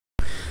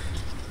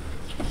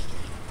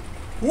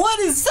What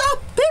is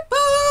up,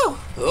 people?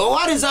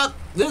 What is up?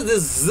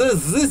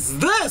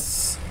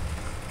 This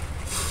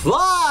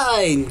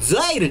fine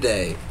day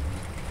today.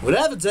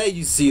 Whatever day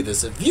you see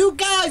this, if you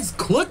guys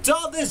clicked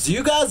on this,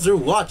 you guys are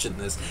watching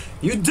this.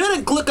 You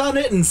didn't click on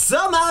it and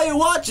somehow you're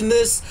watching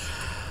this.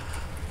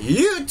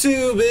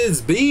 YouTube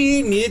is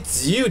being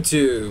its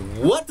YouTube.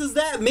 What does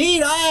that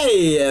mean?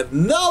 I have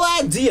no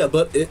idea,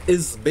 but it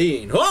is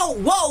being. Oh,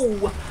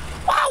 whoa!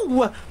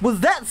 Wow! Was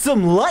that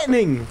some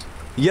lightning?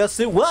 Yes,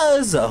 it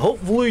was.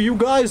 Hopefully you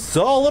guys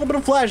saw a little bit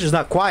of flashes.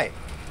 Not quiet.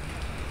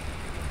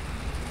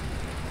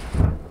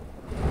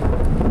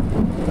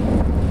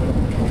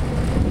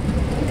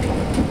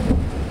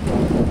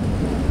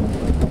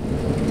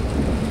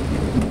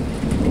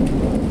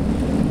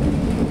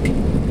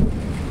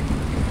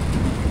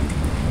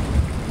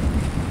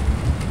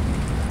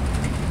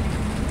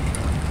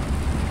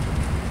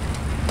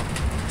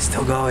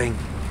 Still going.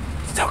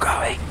 Still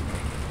going.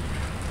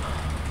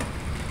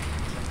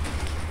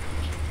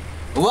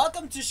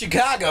 Welcome to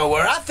Chicago,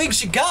 where I think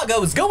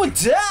Chicago is going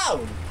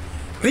down!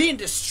 Being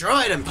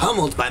destroyed and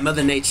pummeled by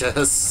Mother Nature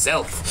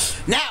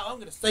herself. Now, I'm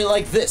gonna stay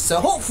like this, so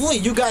hopefully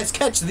you guys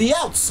catch the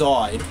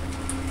outside.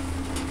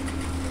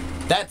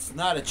 That's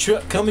not a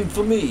truck coming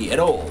for me at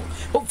all.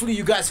 Hopefully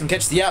you guys can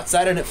catch the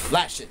outside and it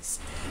flashes.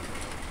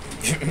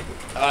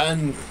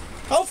 And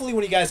hopefully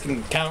when you guys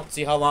can count,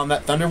 see how long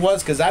that thunder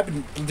was, because I've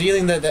been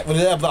dealing that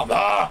blah,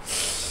 blah.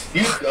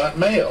 You've got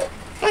mail.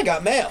 I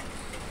got mail.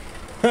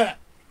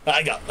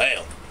 I got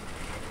mail.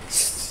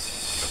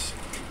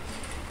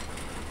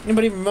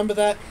 Anybody remember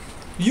that?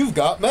 You've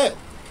got mail.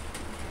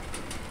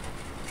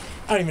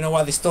 I don't even know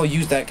why they still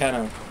use that kind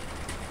of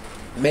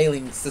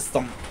mailing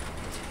system.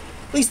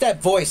 At least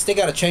that voice, they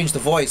gotta change the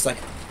voice. Like,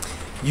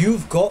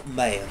 you've got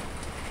mail.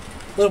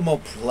 A little more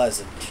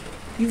pleasant.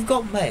 You've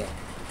got mail.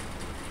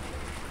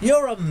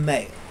 You're a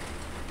mail.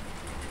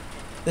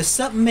 There's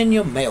something in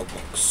your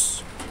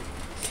mailbox.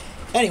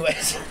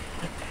 Anyways.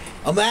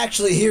 I'm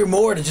actually here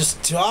more to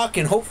just talk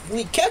and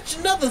hopefully catch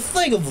another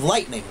thing of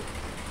lightning.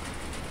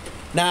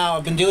 Now,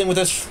 I've been dealing with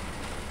this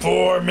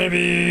for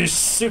maybe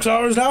 6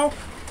 hours now.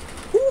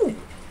 Ooh.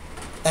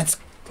 Let's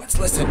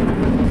listen.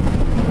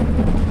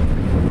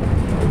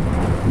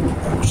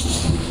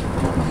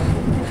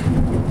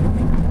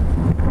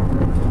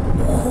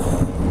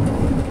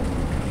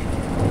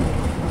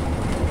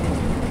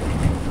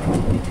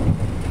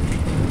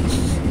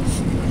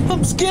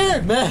 I'm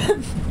scared,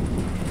 man.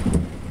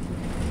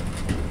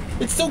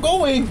 It's still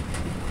going.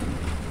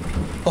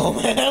 Oh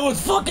man, that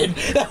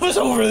was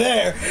over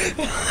there.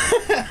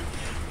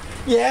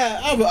 Yeah,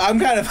 I'm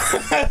kind of.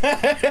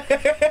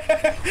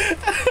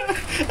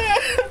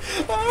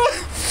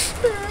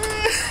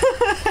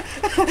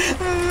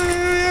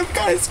 I'm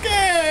kind of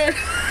scared.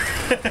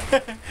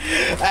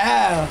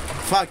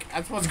 Fuck,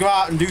 I'm supposed to go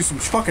out and do some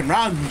fucking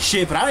rounds and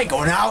shit, but I ain't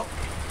going out.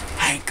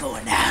 I ain't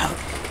going out.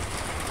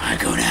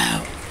 Okay.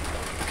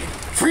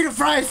 Freedom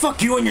fries,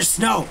 fuck you and your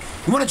snow.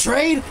 You wanna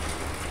trade?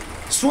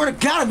 Swear to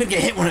God, I'm gonna get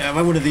hit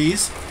by one of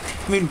these.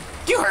 I mean,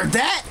 you heard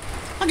that?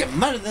 I'll get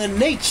Mother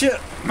Nature.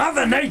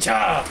 Mother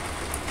Nature!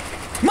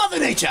 Mother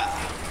Nature!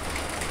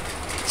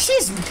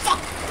 She's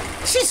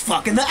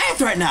fucking the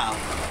earth right now.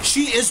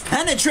 She is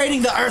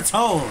penetrating the earth's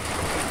hole.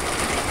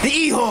 The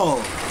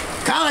E-hole.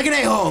 Kinda like an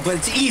A-hole, but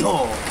it's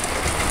E-hole.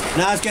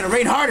 Now it's gonna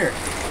rain harder.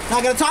 Now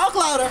I gotta talk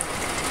louder.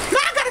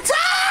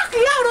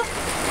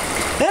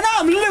 And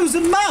I'm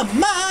losing my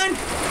mind.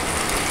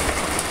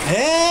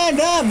 And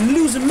I'm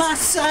losing my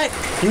sight,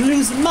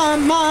 losing my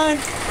mind.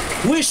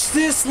 Wish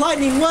this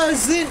lightning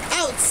wasn't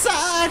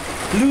outside.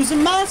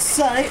 Losing my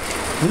sight,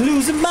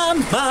 losing my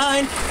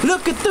mind.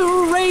 Look at the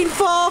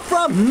rainfall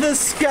from the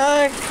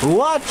sky.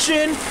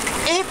 Watching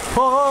it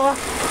pour,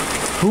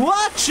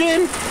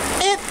 watching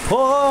it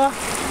pour.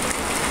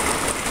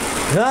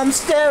 I'm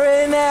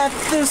staring at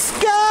the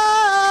sky.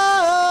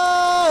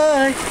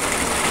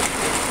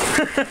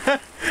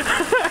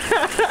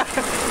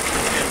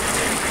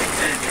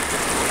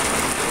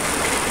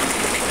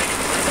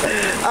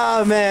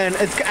 Oh man,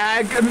 it's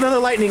another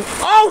lightning.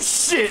 Oh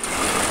shit!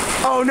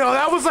 Oh no,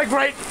 that was like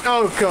right.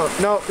 Oh god,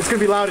 no, it's gonna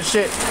be loud as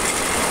shit.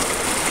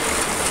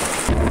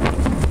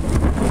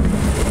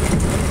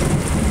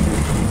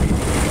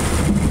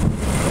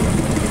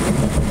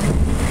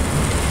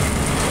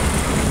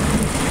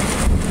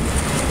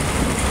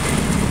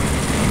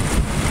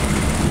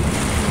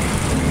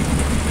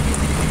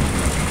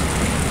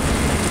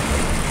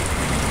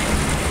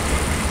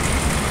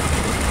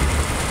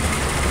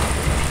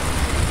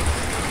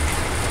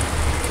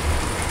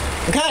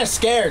 I'm kind of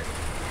scared.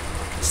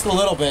 Just a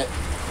little bit.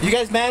 You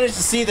guys managed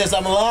to see this.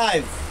 I'm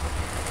alive.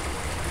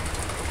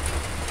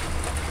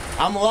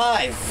 I'm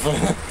alive.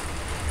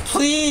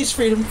 Please,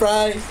 Freedom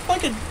Fries.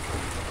 Fucking.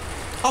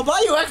 I'll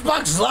buy you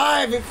Xbox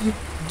Live if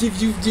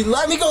you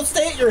let me go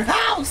stay at your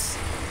house.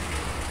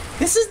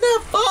 This is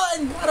not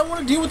fun. I don't want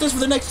to deal with this for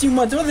the next few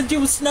months. I want to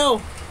deal with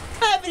snow.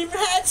 I haven't even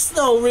had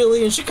snow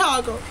really in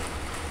Chicago.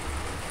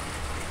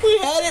 We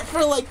had it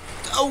for like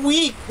a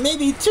week,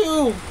 maybe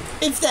two,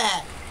 if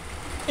that.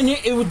 And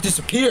it would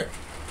disappear.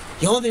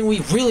 The only thing we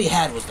really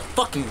had was the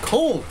fucking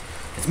cold.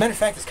 As a matter of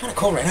fact, it's kind of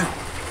cold right now.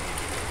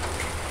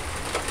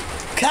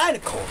 Kind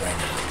of cold right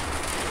now.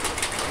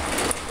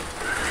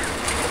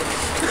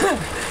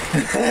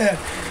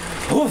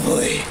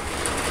 Hopefully,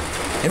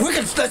 if we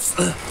can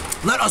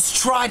let us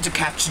try to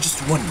capture just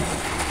one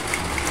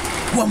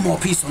more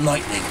piece of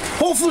lightning.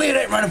 Hopefully, it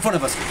ain't right in front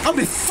of us. I'll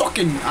be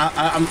fucking.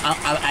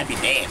 I'd be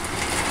damned.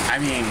 I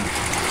mean,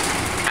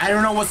 I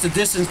don't know what's the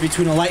distance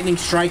between a lightning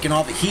strike and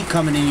all the heat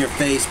coming in your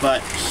face,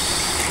 but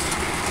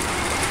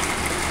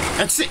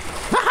let's see.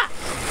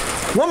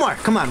 One more.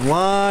 Come on,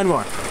 one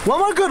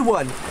more good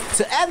one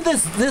to end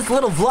this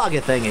little vloggy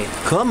thingy.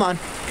 Come on.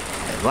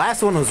 The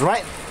last one was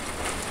right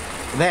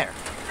there.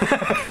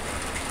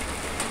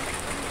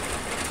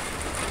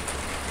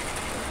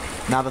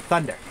 Now the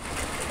thunder.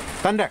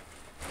 Thunder.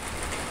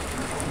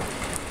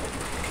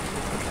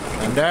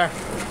 Thunder.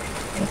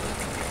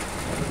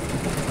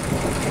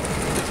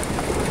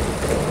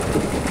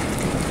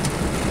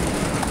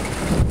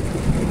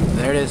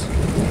 There it is.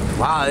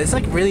 Wow, it's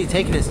like really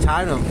taking its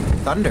time to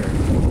thunder.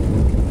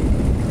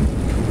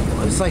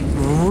 It's like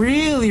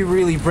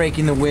really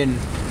breaking the wind.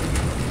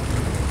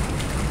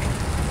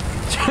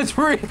 Just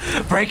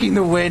breaking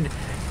the wind.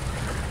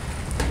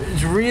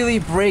 It's really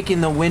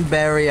breaking the wind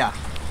barrier.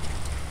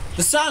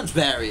 The sound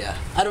barrier.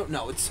 I don't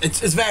know.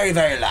 It's very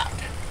loud.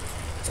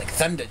 It's like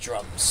thunder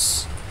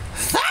drums.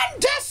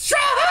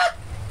 Thunderstruck!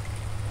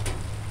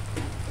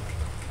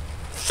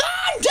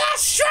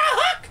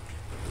 Thunderstruck!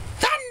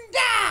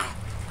 Thunder!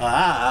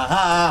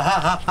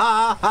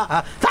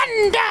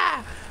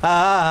 Thunder!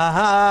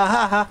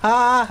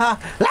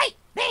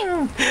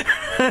 Lightning!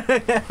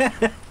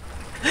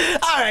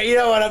 Alright, you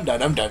know what? I'm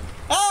done.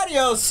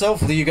 Adios.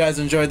 Hopefully you guys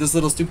enjoyed this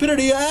little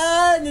stupidity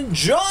and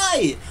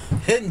enjoy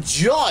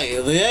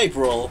the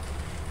April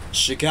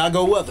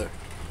Chicago weather.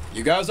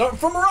 You guys aren't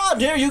from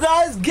around here. You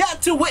guys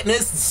get to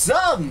witness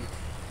some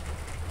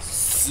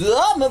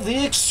of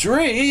the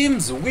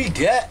extremes we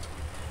get.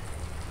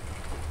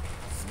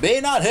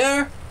 Being out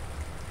here,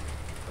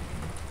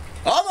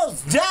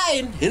 almost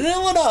dying in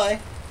Illinois.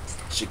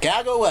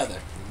 Chicago weather.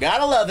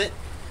 Gotta love it.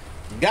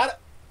 Gotta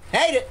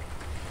hate it.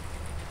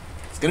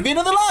 It's gonna be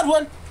another loud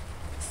one.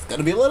 It's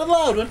gonna be a little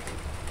loud one.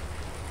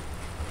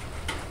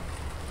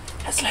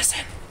 Let's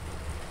listen.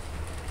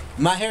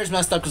 My hair is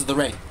messed up because of the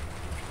rain.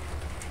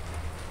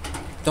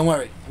 Don't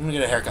worry, I'm gonna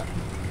get a haircut.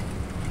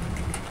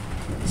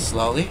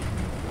 Slowly.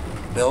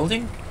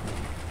 Building.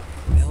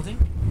 Building.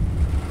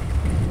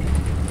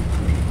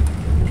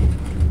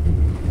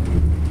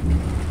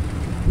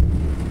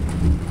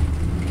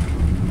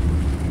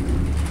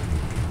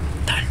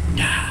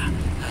 Thunder.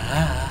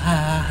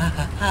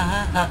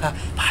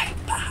 Bye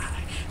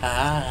bye.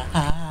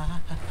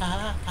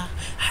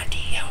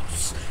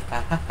 Adios.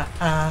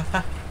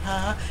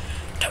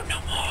 Don't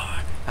know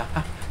more.